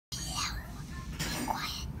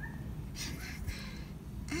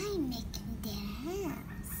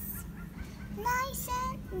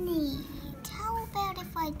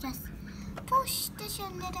just push this a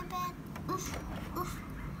little bit. Oof, oof.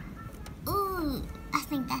 Ooh, I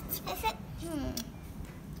think that's perfect.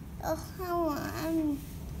 Oh, I'm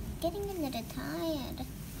getting a little tired.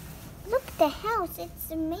 Look at the house, it's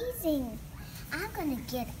amazing. I'm gonna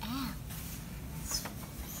get out.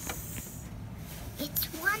 It's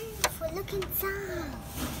wonderful, look inside.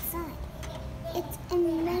 It's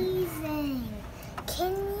amazing.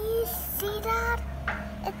 Can you see that?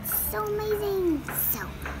 It's so amazing. So,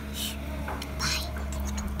 bye.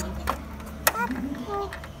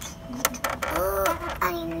 Oh,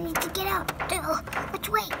 I need to get out. Oh, which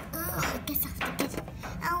way? Oh, I guess I have to get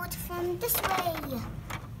out from this way.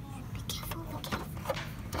 Be careful, be careful.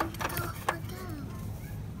 And go.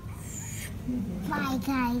 Bye,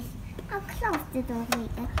 guys. I'll close the door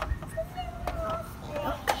later.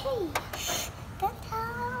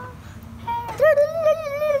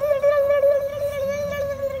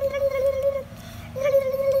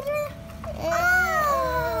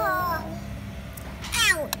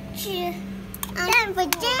 Okay. Time for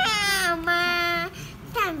jump!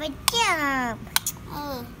 Time for jump!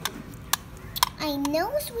 Oh, I know,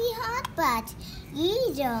 sweetheart, but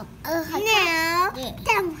you don't. No,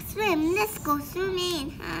 time to swim. Let's go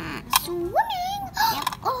swimming. Swimming? Yep.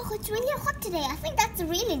 Oh, it's really hot today. I think that's a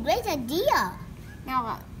really great idea.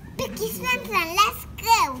 Now, pick your swims and let's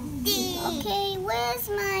go. Okay, where's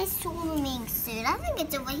my swimming suit? I think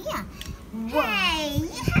it's over here. Whoa. Hey,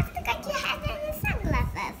 you have to get your hat and the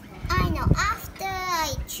sunglasses. I know, after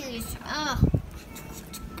I choose.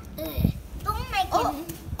 Don't make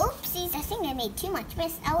it. Oopsies, I think I made too much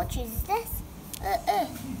mess. I will choose this.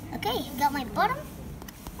 Okay, got my bottom.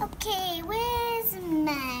 Okay, where's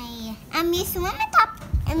my... I'm your swimming top.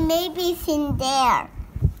 And maybe it's in there.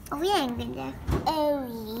 Oh, yeah, in there. Oh,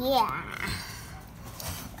 yeah.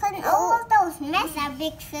 Cause all of those mess are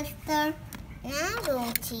big sister. Now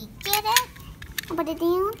don't you get it? I'll put it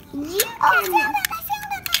down. You can...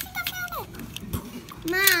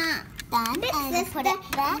 Ma, big sister, put it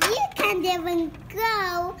back. You can't even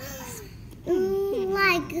go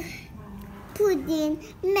like putting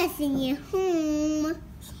mess in your home.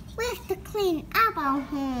 We have to clean up our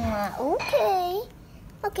home.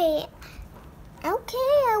 Okay, I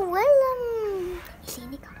will.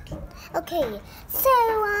 Okay, so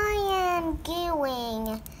I am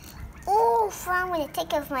going. Oh, I'm going to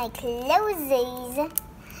take off my clothes.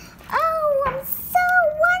 Oh, I'm so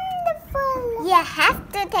wonderful. You have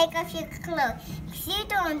to take off your clothes. If you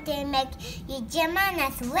don't, they make your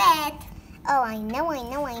pajamas wet. Oh, I know,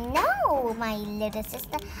 my little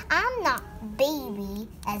sister. I'm not baby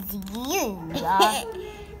as you are.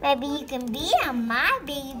 Maybe you can be my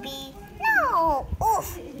baby. No,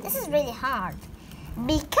 oof, this is really hard.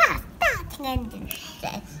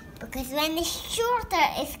 Because when it's shorter,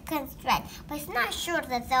 it's straight. But it's not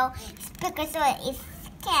shorter, so it's because it's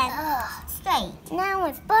straight. Now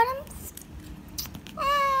it's bottoms.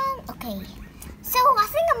 And okay. So I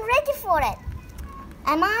think I'm ready for it.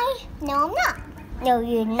 Am I? No, I'm not. No,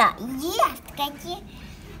 you're not. You have to get your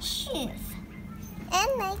shoes.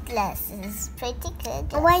 And my glasses. Pretty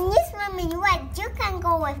good. When you're swimming wet, you can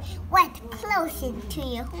go with wet clothes into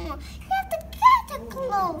your home. You have to get a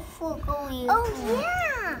clothes for going. Oh,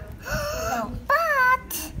 yeah.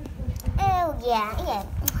 Yeah.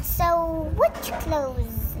 So, which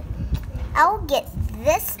clothes? I'll get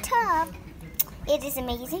this top. It is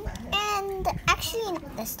amazing. And actually,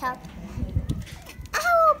 not this top.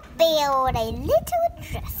 I'll build a little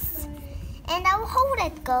dress. And I'll hold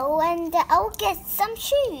it go and I'll get some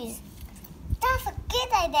shoes. That's a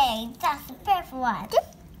good idea. That's the perfect one.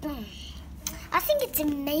 I think it's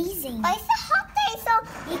amazing. But it's a hot day, so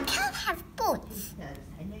you can't have boots.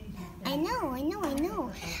 I know.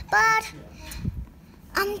 But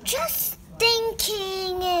I'm just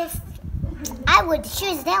thinking if I would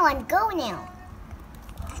choose that one. Go now.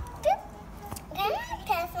 Can I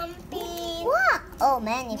tell something? What? Oh,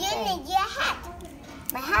 man. You need your hat.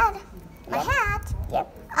 My hat? My hat? Yep.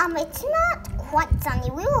 It's not quite sunny.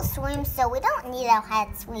 We will swim, so we don't need our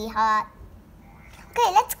hat, sweetheart.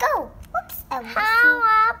 Okay, let's go. Whoops. How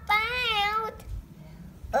about...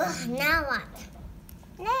 now what?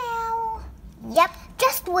 Now... Yep,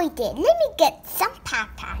 just wait there. Let me get some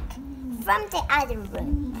pack from the other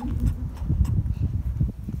room.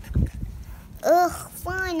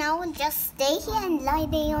 Fine, I will just stay here and lie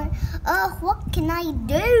there. What can I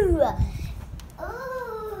do?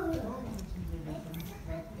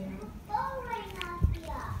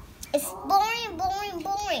 It's boring.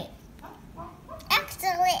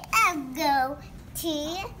 Actually, I'll go to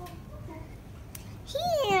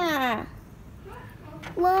here.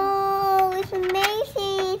 Whoa, it's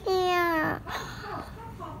amazing here.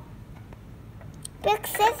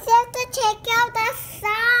 Because you have to check out the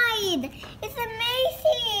side. It's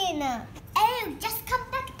amazing. Oh, just come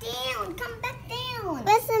back down. Come back down.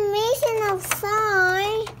 It's amazing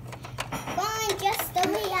outside. Fine, just stay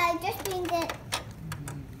here. I just bring it.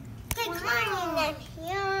 Okay, come on in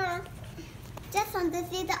here. Just want to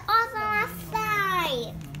see the awesome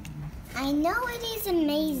outside. I know it is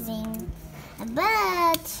amazing,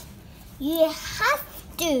 but you have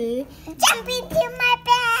to jump into my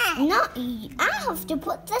bag. No, I have to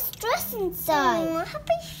put this dress inside. How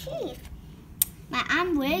about shoes? But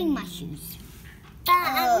I'm wearing my shoes. You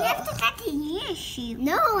have to get to your shoes.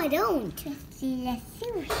 No, I don't. Let's see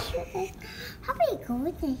what shoes. How about you go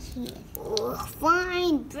with the shoes? Oh,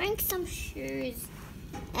 fine, bring some shoes.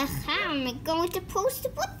 How am I going to put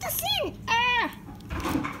this in?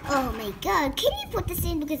 Oh my God, can you put this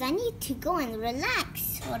in? Because I need to go and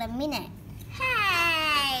relax for a minute.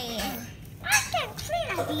 Hey, I can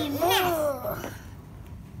clean up the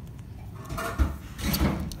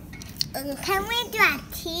mess. Can we do a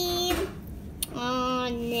team? Oh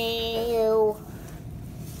no.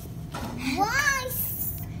 Why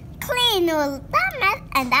clean all that mess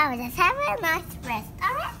and I will just have a nice rest,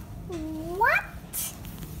 alright? What?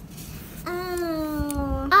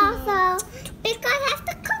 Also, because I have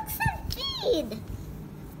to cook some feed.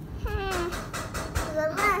 So I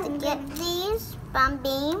have to get these from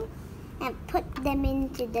Beam and put them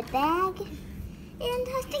into the bag. And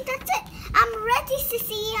I think that's it. I'm ready,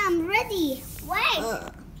 Sissy. I'm ready. Wait.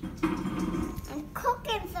 I'm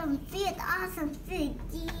cooking some feed. Awesome food.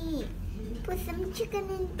 Put some chicken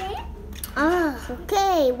in there.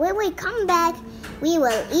 Okay. When we come back, we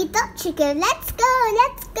will eat the chicken. Let's go.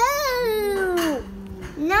 Let's go.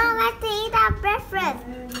 Now let's eat our breakfast.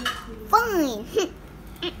 Fine.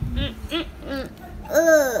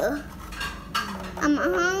 I'm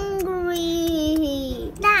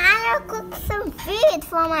hungry. Now I'll cook some food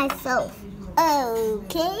for myself.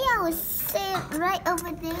 Okay, I will sit right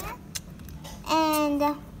over there. And,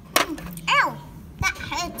 ow, that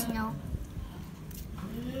hurts, you know.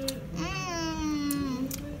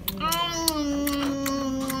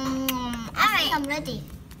 Alright, I'm ready.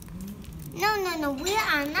 No, we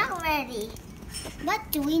are not ready.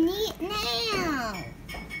 What do we need now?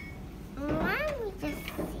 Let me just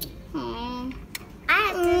see. I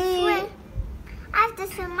have to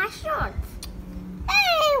swim my shorts.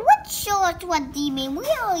 Hey, what shorts? What do you mean?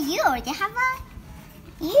 You already have a...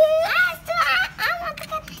 I want to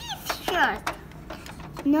get these shorts.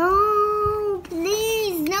 No,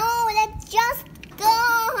 please, no, let's just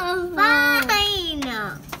go. Fine.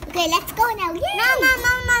 Okay, let's go now. Yay. No.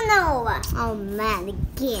 Oh man,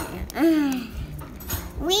 again.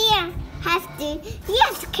 You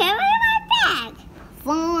have to carry my bag.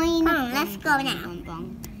 Fine. Let's go now.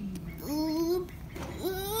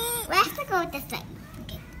 We have to go this way.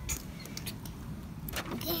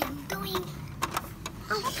 Okay, I'm going.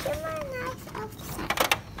 Nice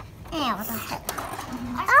outside. Yeah, what the heck?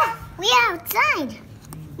 Oh, we are outside.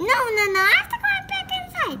 No, I have to go back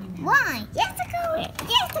inside. Why? You have to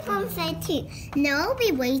go inside too. No, I'll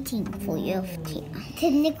be waiting for you to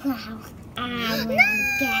Nico's house. I will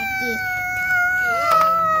get you.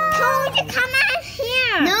 Told you come out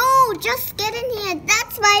here. No, just get in here.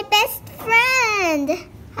 That's my best friend.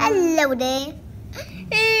 Hello there.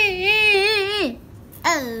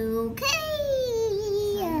 Okay.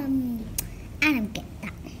 I don't get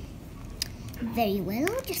that. Very well,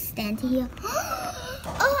 I'll just stand here.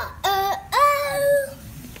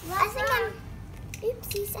 I think I'm...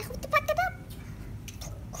 Oopsies, I have to pack it up.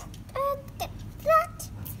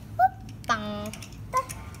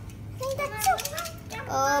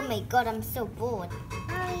 Oh my God, I'm so bored.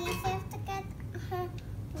 You have to get her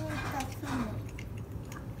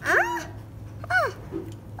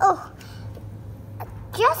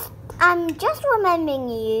I'm just remembering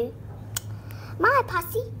you. My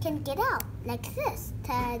posse can get out like this.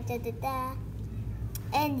 Ta-da-da-da.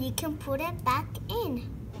 And you can put it back in.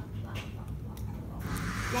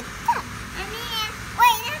 Like that.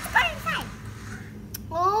 Wait, let's go inside.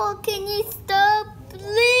 Oh, can you stop,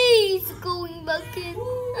 please, going back in?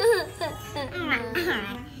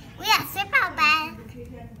 We are super bad.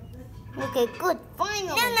 Okay, good.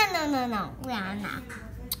 Finally. No. We are not.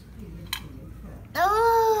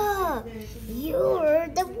 Oh, you're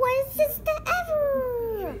the worst sister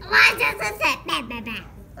ever. What does it say? Bad.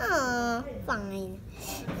 Oh, fine.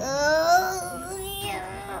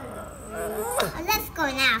 Let's go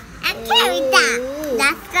now. And carry that.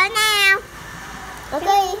 Let's go now.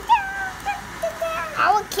 Okay.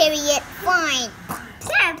 I will carry it. Fine.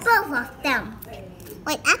 Carry both of them.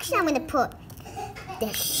 Wait, actually, I'm going to put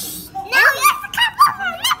this. No, you have to cut both of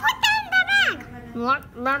them. Put them in the bag. Where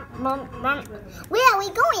are we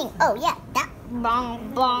going? Oh yeah, that.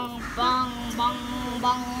 Bong bong bong bong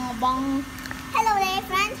bong bong. Hello there,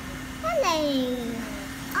 friends. Hello.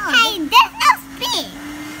 Oh, hey, there's no speed.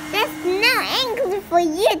 There's no angle for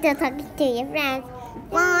you to talk to your friends.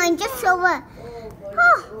 Well, just over.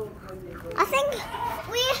 Oh, I think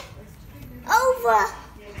we're over.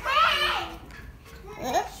 Hey!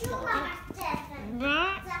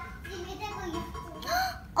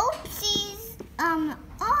 Oopsies.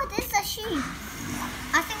 Oh, this is a shoe.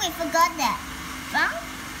 I think we forgot that. Bong.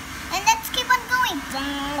 And let's keep on going.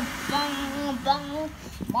 Bong, bong, bong,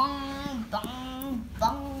 bong,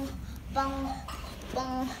 bong, bong,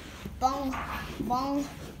 bong, bong, bong,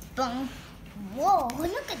 bong. Whoa,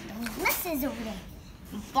 look at those messes over there.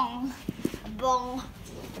 Bong, bong,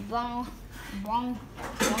 bong, bong,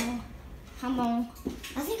 bong, bong.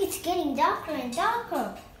 I think it's getting darker and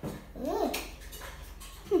darker. Ugh.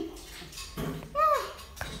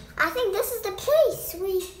 I think this is the place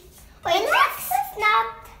we relax. It's not.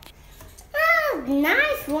 Oh,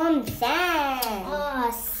 nice warm sand.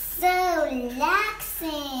 Oh, so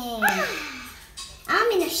relaxing.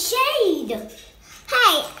 I'm in the shade.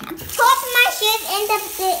 Hey, put my shoes into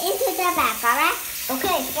the back, alright?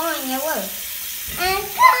 Okay, fine, I will. And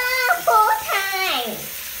pool time.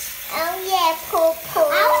 Oh yeah, pool.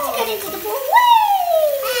 I want to get into the pool. Whee!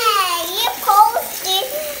 Hey, you're supposed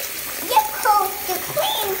to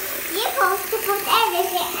clean. You're supposed to put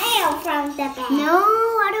everything out from the back. No,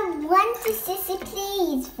 I don't want to, sissy,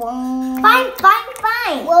 please. Fine.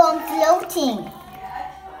 Well, I'm floating.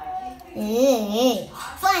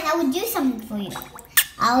 Fine, I will do something for you.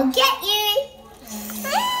 I'll get you.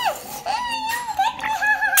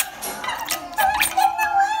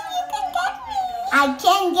 I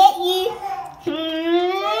can get you.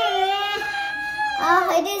 Oh,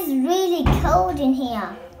 it is really cold in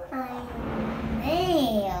here.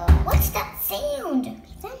 Hey, what's that sound?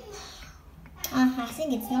 I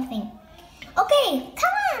think it's nothing. Okay,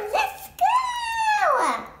 come on, let's go.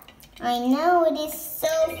 I know, it is so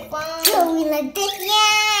fun. Going like this,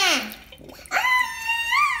 yeah.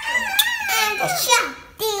 The shot.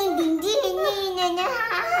 Ding, ding, ding, ding, ding, ding.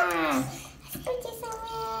 Let's put this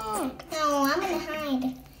somewhere. No, I'm gonna hide.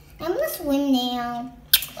 I'm gonna swim now.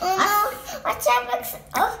 Oh no, watch out.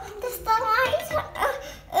 Oh, the starlight.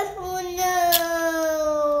 Oh no.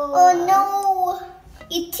 Oh no.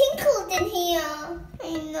 It tinkled in here. I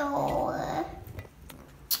know.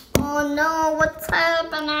 Oh no, what's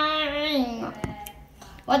happening?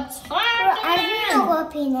 What's happening? I don't know what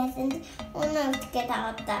penis is. Oh no, I have to get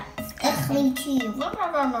out of that. Me too.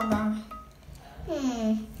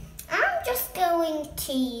 I'm just going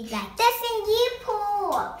to like. That's in you,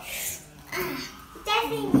 Paul.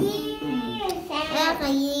 That's in you.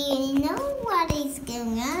 You know what is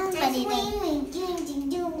going on, but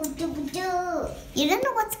you don't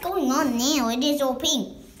know what's going on now. It is all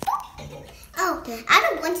pink. Oh, I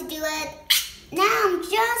don't want to do it. Now I'm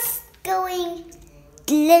just going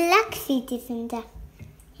relax it, isn't it?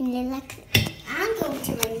 Relax. I'm going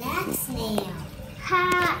to relax now.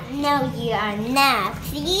 Ha! No, you are not.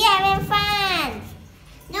 You're having fun.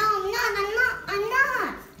 No, I'm not. I'm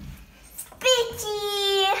not.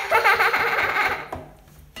 Bitchy.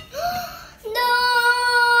 No.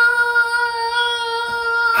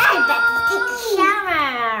 I better take a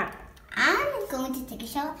shower. I'm going to take a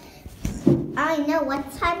shower. I know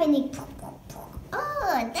what's happening.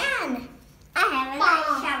 Oh, done. I have a nice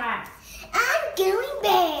shower. I'm going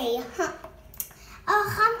back.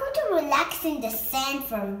 I'm going to relax in the sand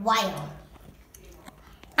for a while.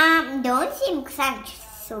 Don't see me because I'm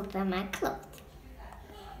just soaking my clothes.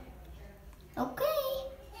 Okay.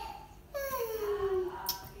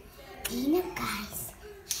 You know, guys,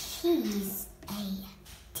 she's a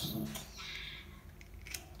tinkler.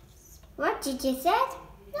 What did you say?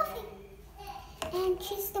 Nothing. And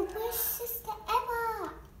she's the worst sister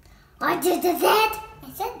ever. What did you say?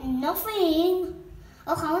 I said nothing.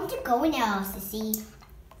 Oh, I want to go now, Sissy.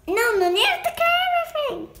 No, you have to carry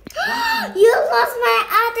everything. You lost my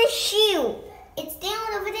other shoe. It's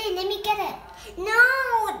down over there. Let me get it. No,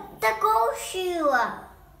 the gold shoe. I'm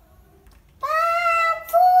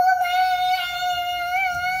falling.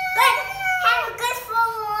 Good. Have a good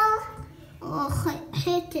fall. Oh, I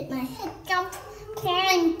hit it. My head. Jump,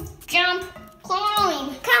 climb, jump,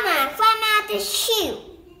 climb. Come on, find out the shoe.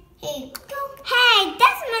 Hey, go. Hey,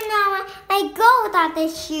 that's my gold out the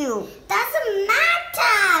shoe. Doesn't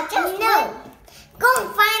matter. Just no. Go and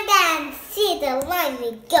find that and see the line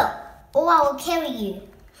we go. Or I will carry you.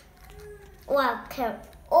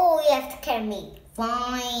 Oh, you have to carry me.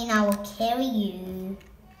 Fine, I will carry you.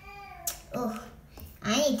 Oh,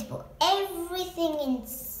 I need to put everything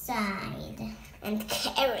inside and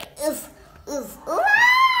carry. Oof, oof, oof.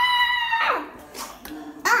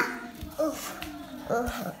 Oof,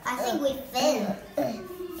 oof. I think we fell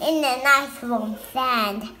in a nice warm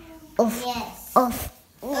sand. Oof, yes. Oof,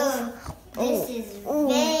 oof. This is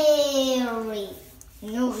very noisy.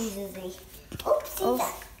 Oopsie.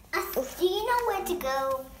 Do you know where to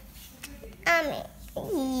go?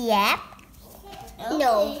 Yep.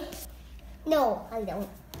 Okay. No, I don't.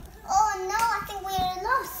 Oh no, I think we're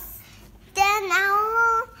lost. Then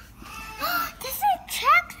there's a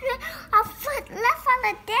tractor a foot left on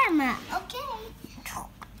the dam. Okay.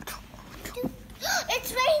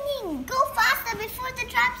 It's raining. Go faster before the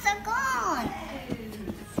traps are gone.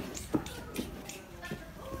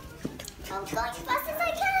 I'm going as fast as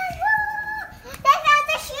I can. That's not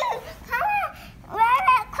the shoe. Come on, wear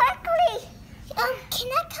it quickly. Can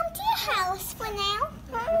I come to your house for now?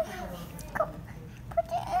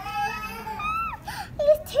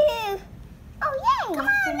 You too. Oh yay! Come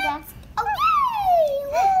on, oh yay!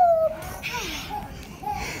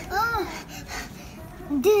 Oh,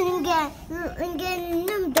 didn't get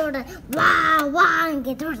wow wow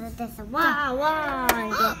get this wow wow.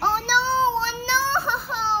 Oh no!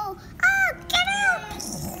 Get up!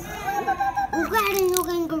 It's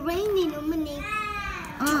raining.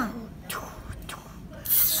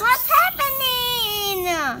 What's happening?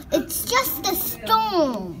 It's just a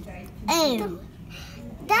storm. Oh.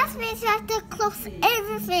 That means we have to close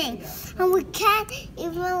everything. And we can't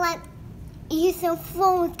even use a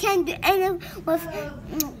phone. We can't do anything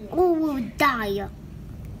or we'll die.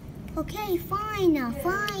 Okay, fine. Just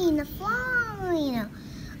what's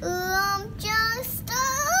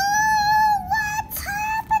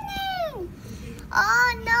happening? Oh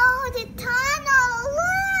no, the tunnel.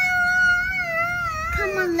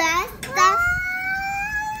 Come on, that's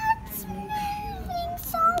moving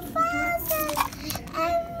so fast and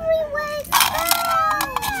everywhere.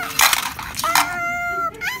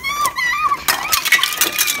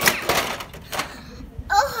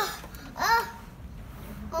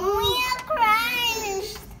 We are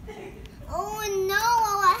crashed. Oh no,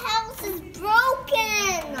 our house is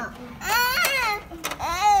broken.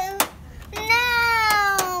 No,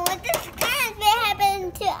 this can't be happening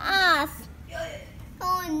to us.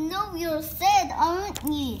 Oh no, you're sad, aren't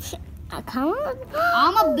you?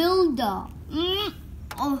 I'm a builder.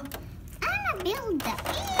 I'm a builder.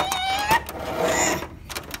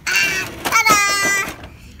 Ta-da!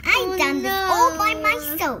 I've done this all by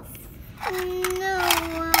myself. No,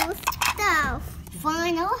 stuff.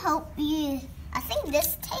 Fine, I'll help you. I think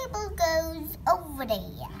this table goes over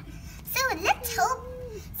there. So let's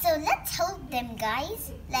help them,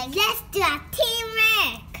 guys. Let's do a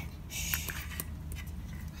teamwork.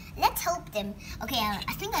 Let's help them. Okay,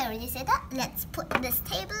 I think I already said that. Let's put this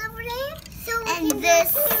table over there.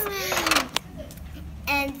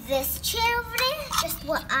 And this chair over there. Just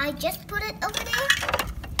what I just put it over there.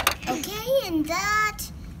 Okay, and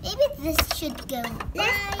that. Maybe this should go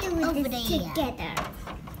right over there. Together.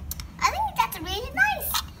 I think that's really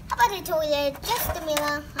nice. How about the toilet? Just a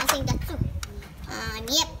mirror. I think that's too.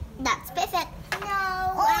 Yep, that's perfect. No.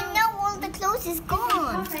 Oh no, all the clothes is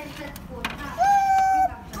gone.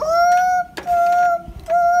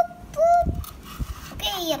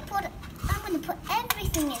 Okay, I'm gonna put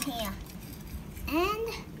everything in here. And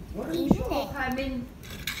leave it there.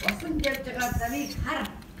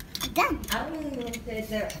 Done.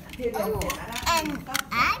 And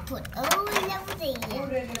I put all over there.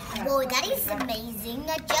 Whoa, that is amazing.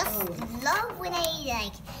 I just love when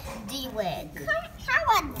I do work. How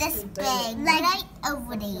about this bag right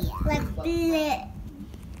over there?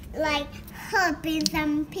 Like helping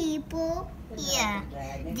some people. Yeah,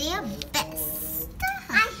 they're best.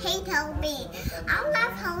 I hate helping. I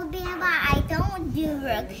love helping, but I don't do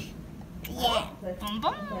work. Yeah.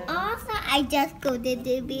 Also, I just go to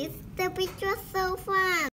do this. The picture was so fun.